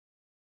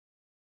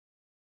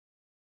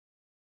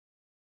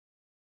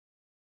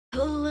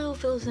Hello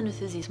fellow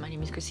cinephizies, my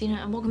name is Christina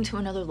and welcome to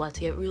another Let's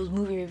Get Reelz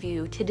movie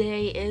review.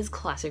 Today is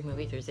Classic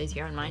Movie Thursdays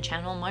here on my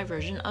channel, my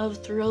version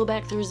of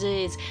Throwback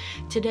Thursdays.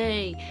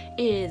 Today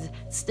is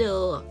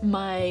still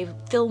my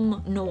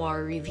film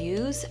noir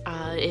reviews.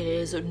 It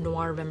is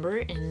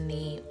Noirvember in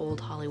the old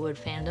Hollywood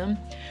fandom.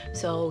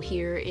 So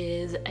here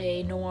is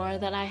a noir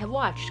that I have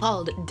watched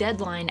called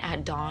Deadline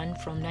at Dawn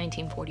from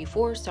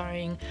 1944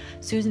 starring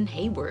Susan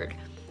Hayward.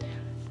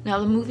 Now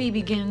the movie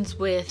begins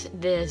with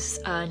this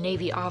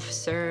Navy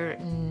officer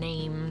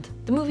named...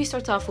 The movie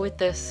starts off with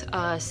this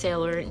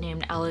sailor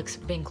named Alex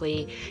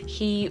Binkley.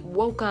 He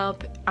woke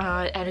up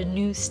at a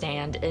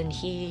newsstand and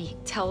he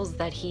tells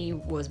that he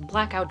was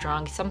blackout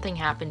drunk, something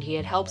happened, he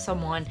had helped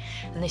someone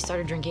and they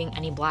started drinking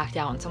and he blacked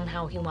out, and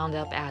somehow he wound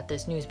up at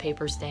this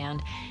newspaper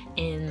stand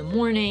in the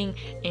morning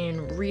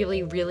in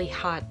really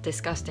hot,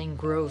 disgusting,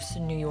 gross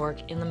New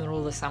York in the middle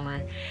of the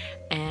summer.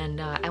 And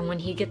when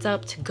he gets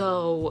up to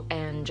go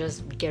and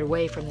just get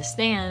away from the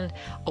stand,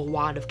 a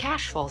wad of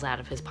cash falls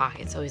out of his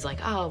pocket. So he's like,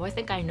 oh, I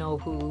think I know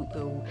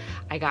who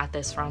I got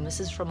this from.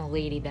 This is from a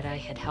lady that I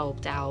had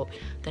helped out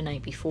the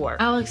night before.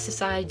 Alex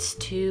decides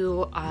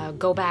to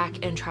go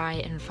back and try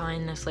and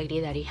find this lady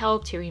that he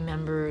helped. He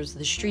remembers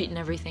the street and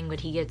everything, but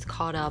he gets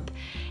caught up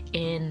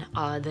in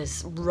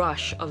this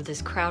rush of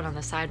this crowd on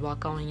the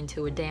sidewalk going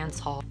into a dance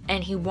hall.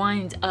 And he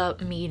winds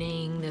up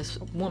meeting this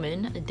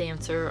woman, a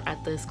dancer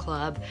at this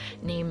club,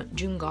 named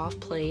June Goff,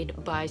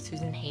 played by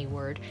Susan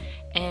Hayward,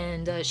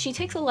 and she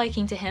takes a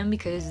liking to him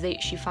because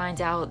she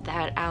finds out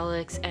that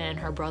Alex and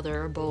her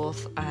brother are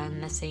both on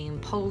the same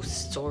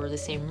posts or the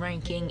same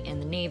ranking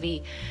in the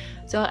Navy.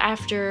 So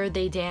after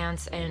they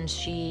dance and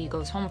she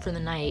goes home for the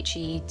night,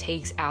 she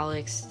takes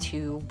Alex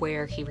to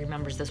where he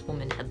remembers this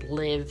woman had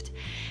lived,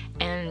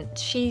 and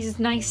she's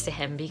nice to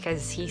him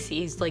because he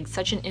sees like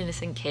such an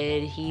innocent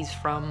kid. He's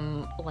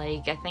from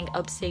like, I think,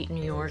 upstate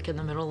New York in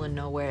the middle of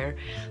nowhere,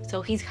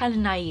 so he's kind of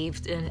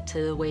naive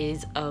to the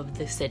ways of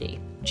the city.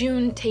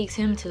 June takes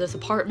him to this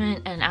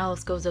apartment and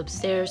Alex goes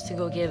upstairs to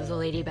go give the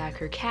lady back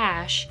her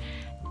cash,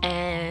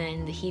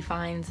 and he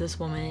finds this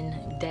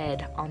woman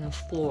dead on the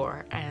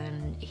floor,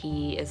 and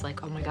he is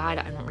like, oh my god,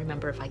 I don't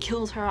remember if I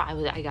killed her.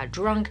 I got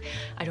drunk,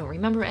 I don't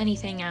remember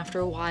anything after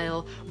a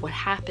while, what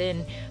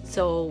happened?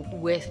 So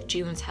with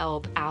June's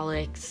help,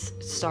 Alex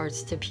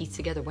starts to piece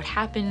together what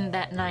happened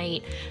that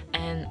night,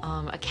 and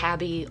a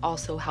cabbie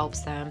also helps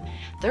them.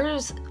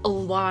 There's a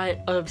lot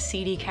of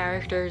seedy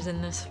characters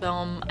in this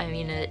film. I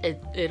mean,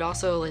 it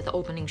also, like, the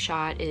opening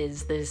shot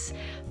is this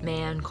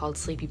man called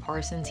Sleepy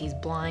Parsons. He's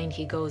blind.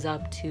 He goes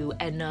up to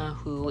Edna,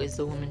 who is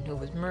the woman who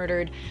was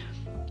murdered,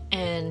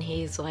 and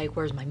he's like,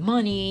 where's my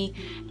money,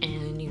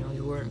 and you know,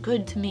 you weren't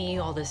good to me,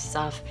 all this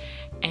stuff.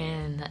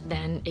 And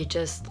then it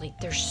just, like,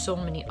 there's so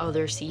many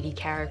other seedy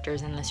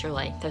characters in this. You're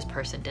like, this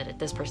person did it,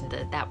 this person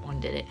did it, that one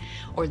did it,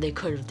 or they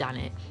could have done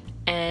it.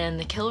 And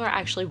the killer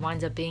actually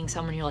winds up being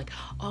someone you're like,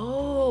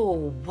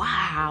 oh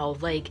wow,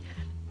 like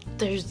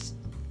there's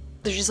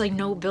just like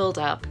no build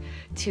up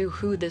to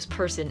who this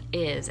person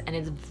is, and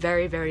it's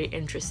very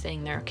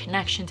interesting, their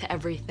connection to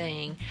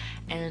everything,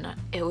 and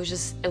it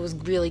was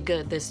really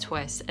good, this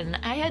twist. And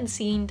I had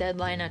seen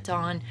Deadline at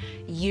Dawn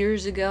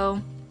years ago,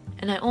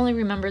 and I only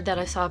remembered that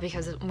I saw it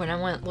because when I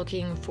went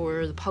looking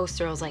for the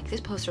poster, I was like,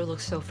 this poster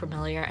looks so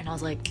familiar, and I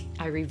was like,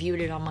 I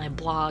reviewed it on my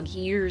blog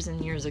years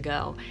and years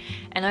ago,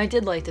 and I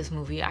did like this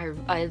movie.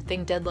 I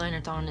think Deadline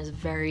at Dawn is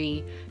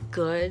very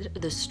good.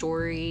 The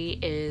story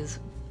is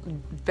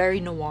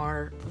very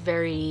noir,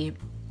 very,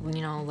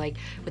 you know, like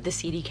with the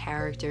seedy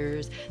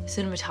characters. The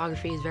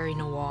cinematography is very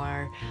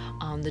noir.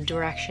 The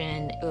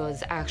direction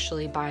was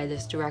actually by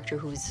this director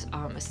who's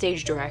a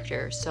stage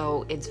director,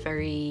 so it's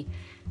very,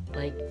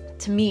 like,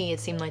 to me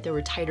it seemed like there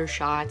were tighter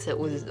shots. It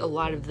was, a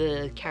lot of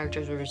the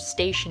characters were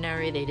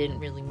stationary, they didn't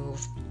really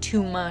move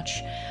too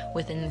much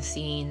within the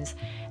scenes,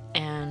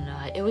 and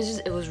it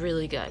was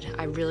really good.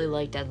 I really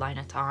liked Deadline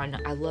at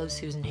Dawn. I love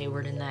Susan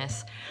Hayward in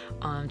this.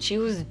 She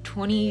was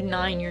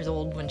 29 years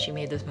old when she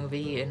made this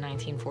movie in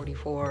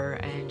 1944,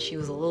 and she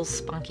was a little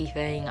spunky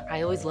thing.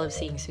 I always love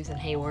seeing Susan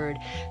Hayward.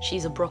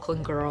 She's a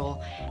Brooklyn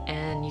girl,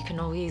 and you can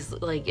always,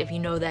 like, if you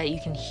know that, you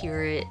can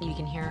hear it. You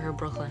can hear her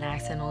Brooklyn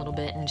accent a little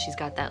bit, and she's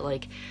got that,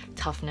 like,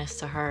 toughness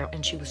to her,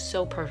 and she was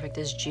so perfect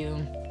as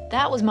June.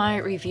 That was my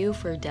review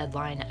for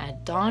Deadline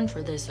at Dawn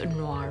for this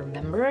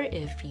Noirvember.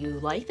 If you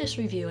like this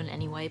review in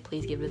any way,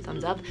 please give it a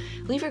thumbs up.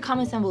 Leave your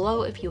comments down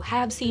below if you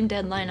have seen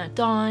Deadline at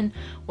Dawn.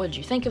 What did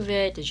you think of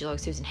it? Did you like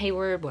Susan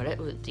Hayward?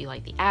 Do you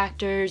like the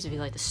actors? If you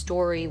like the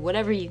story?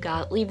 Whatever you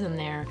got, leave them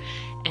there.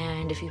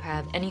 And if you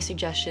have any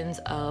suggestions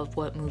of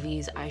what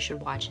movies I should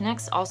watch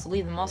next, also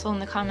leave them also in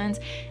the comments.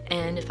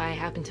 And if I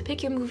happen to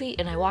pick your movie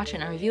and I watch it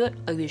and I review it,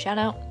 I'll give you a shout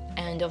out.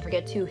 And don't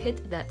forget to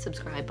hit that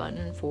subscribe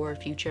button for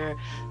future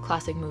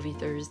Classic Movie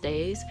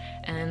Thursdays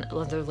and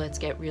other Let's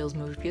Get Reelz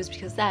movie reviews,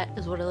 because that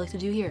is what I like to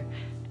do here.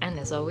 And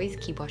as always,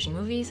 keep watching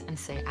movies and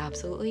stay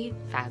absolutely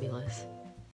fabulous.